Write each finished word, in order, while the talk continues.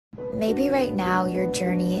Maybe right now your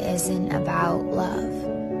journey isn't about love.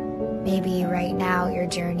 Maybe right now your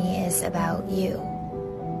journey is about you.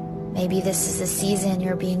 Maybe this is a season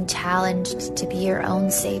you're being challenged to be your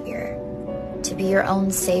own savior, to be your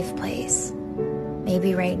own safe place.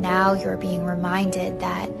 Maybe right now you're being reminded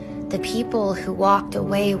that the people who walked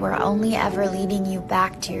away were only ever leading you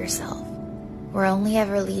back to yourself, were only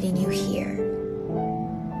ever leading you here.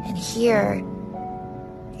 And here,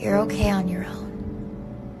 you're okay on your own.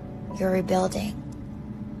 You're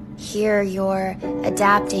rebuilding. Here you're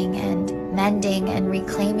adapting and mending and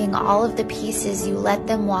reclaiming all of the pieces you let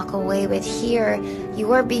them walk away with. Here,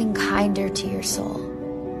 you are being kinder to your soul.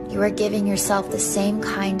 You are giving yourself the same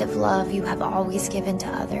kind of love you have always given to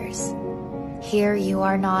others. Here you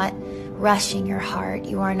are not rushing your heart.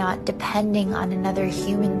 You are not depending on another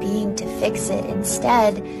human being to fix it.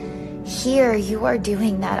 Instead, here you are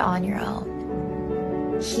doing that on your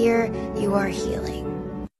own. Here you are healing.